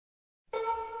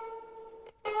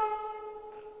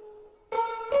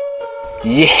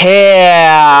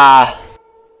Yeah!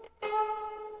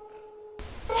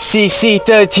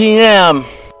 CC13M.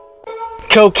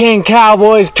 Cocaine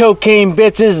cowboys, cocaine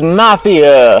bitches,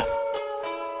 mafia.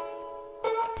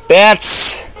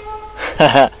 Bats.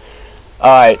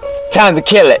 Alright, time to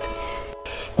kill it.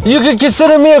 You could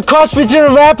consider me a cross between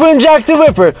a rapper and Jack the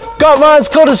Ripper. Got rhymes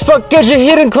cold as fuck, get your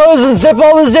hidden clothes and zip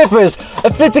all the zippers.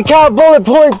 A 50 cal bullet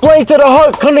point blank to the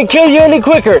heart, couldn't kill you any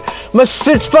quicker. My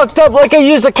stitch fucked up like I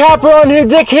used a capper on his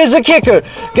dick, here's a kicker.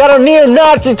 Got a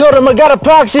neo-Nazi, told him I got a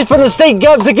proxy from the state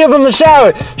gov to give him a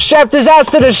shower. Strapped his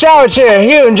ass to the shower chair,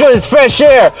 here enjoy this fresh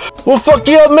air. We'll fuck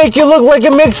you up, make you look like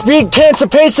a mixed breed cancer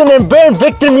patient and burn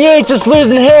victim. You ain't just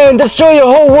losing hair and destroy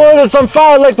your whole world. It's on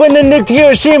fire like when the nuked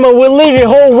Hiroshima will leave your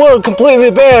whole world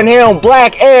completely bare and here on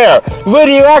black air.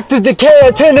 Radioactive decay,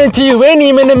 I turned into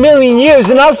uranium in a million years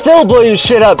and I'll still blow your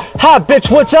shit up. Ha, bitch,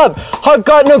 what's up? Heart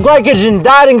got no glycogen,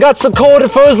 died and got so cold it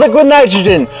froze liquid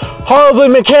nitrogen. Horribly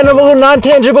mechanical,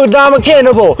 non-tangible,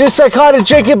 non-mechanable. You're psychotic,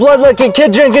 drinking blood like a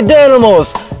kid drinking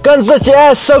animals. Guns let your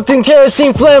ass soaked in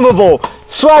kerosene flammable.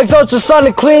 Swag's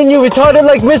ultrasonic clean, you retarded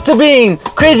like Mr. Bean.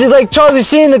 Crazy like Charlie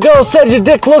Sheen, the girl said your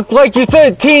dick looked like you're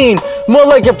 13. More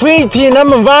like a preteen,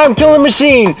 I'm a rhyme killing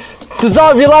machine.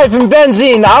 Dissolve your life in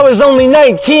benzene, I was only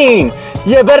 19.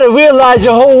 You better realize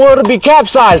your whole world will be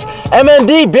capsized.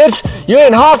 MND, bitch, you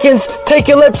ain't Hawkins. Take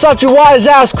your lips off your wise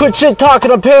ass, quit shit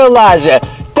talking, I'll paralyze ya.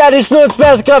 Daddy Snoop's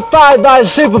mouth got fired by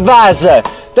his supervisor.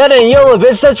 That ain't YOLO,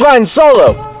 bitch, that's riding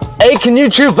solo. Hey, can you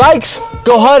chew bikes?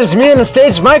 Go hard as me on a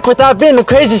stage mic without being a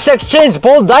crazy sex change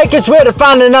bold dyke. It's rare to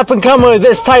find an up-and-comer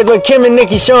this tight like Kim and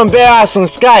Nikki showing bare ass on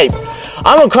Skype.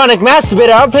 I'm a chronic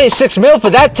masturbator, I'll pay $6 million for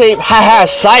that tape, haha,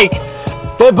 psych.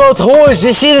 They're both whores,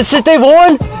 you see the shit they've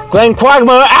worn? Glenn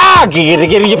Quagmire,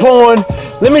 get your porn.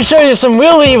 Let me show you some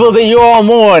real evil that you all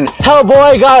mourn.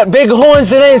 Hellboy got big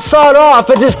horns that ain't sawed off,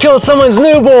 I just killed someone's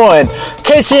newborn.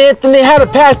 Casey Anthony had a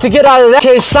path to get out of that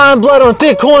case, sign blood on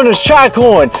thick corners,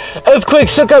 tricorn. Earthquake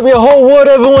shook up your whole world,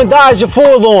 everyone dies, you're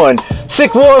forlorn.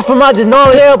 Sick roar from my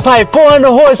Denali tailpipe, 400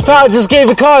 horsepower, just gave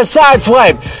a car a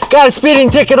sideswipe. Got a speeding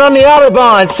ticket on the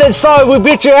Autobahn, said sorry we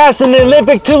beat your ass in the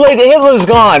Olympic, too late the Hitler's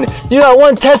gone. You got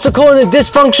one testicle and a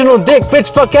dysfunctional dick, bitch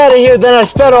fuck out of here, then I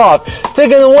sped off.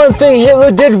 Thinking the one thing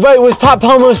Hitler did right was pop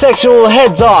homosexual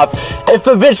heads off. If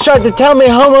a bitch tried to tell me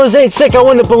homos ain't sick, I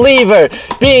wouldn't believe her.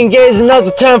 Being gay is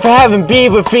another term for having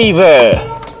Bieber fever.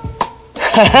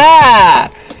 Haha!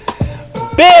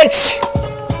 Bitch!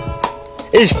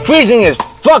 It's freezing as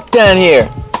fuck down here.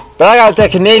 But I got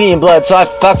that Canadian blood, so I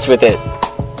fucks with it.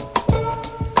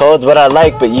 Cold's what I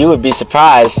like, but you would be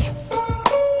surprised.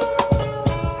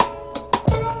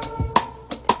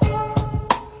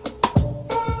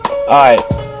 Alright.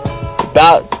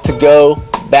 About to go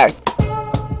back.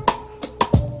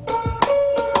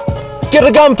 Get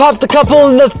a gun, popped a couple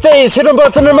in the face. Hit them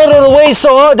both in the middle of the waist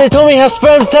so hard they told me how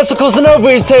sperm, testicles, and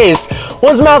ovaries taste.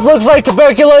 One's mouth looks like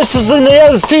tuberculosis and the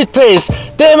other's toothpaste.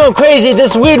 Damn, I'm crazy,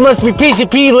 this weed must be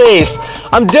PCP laced.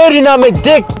 I'm dirty, not my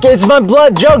dick, it's my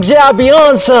blood jugs, yeah, I'll be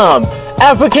on some.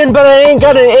 African, but I ain't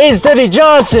got an AIDS Dirty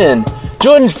Johnson.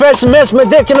 Jordan's fresh mess, my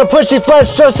dick in a pushy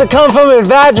flesh just to come from her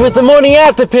vag with the morning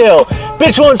after pill.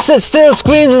 Bitch won't sit still,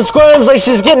 screams and squirms like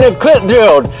she's getting her clit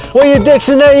drilled. Well, your dick's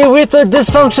in there urethra,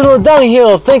 dysfunctional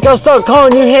dunghill. Think I'll start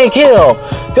calling you Hank Hill.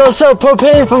 Go sell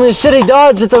propane from your shitty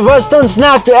Dodge if the rust done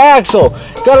snapped your axle.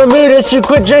 Got a mood issue,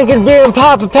 quit drinking beer and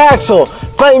pop a Paxil.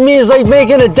 Fighting me is like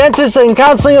making a dentist and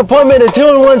counseling appointment a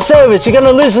 2-in-1 service. You're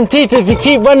gonna lose some teeth if you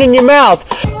keep running your mouth.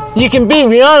 You can beat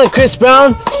Rihanna, Chris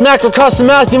Brown, smack her across the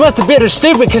mouth. You must have beat her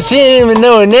stupid cause she didn't even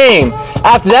know her name.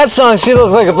 After that song, she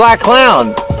looked like a black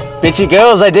clown. Bitchy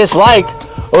girls I dislike.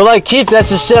 Or like Keith, that's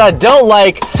the shit I don't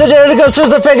like. Said you to go shoes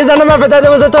the fakers down the map, but that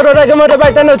was a total like a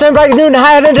motorbike. Then no turn back, new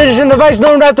higher edition device,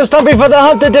 known after stumpy for the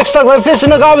hump, the dick stuck like fish in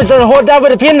the garbage, and hoard out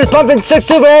with a penis pumping 6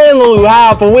 super alien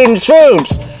high for weed and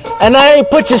shrooms. And I ain't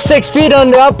put you 6 feet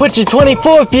under, I'll put you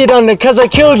 24 feet under, cause I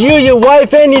killed you, your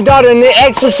wife, and your daughter, and the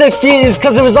extra 6 feet is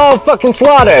cause it was all fucking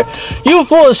slaughter. You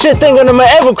full of shit thinking I'ma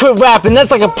ever quit rapping,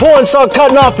 that's like a porn star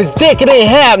cutting off his dick, it ain't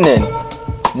happening.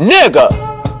 Nigga!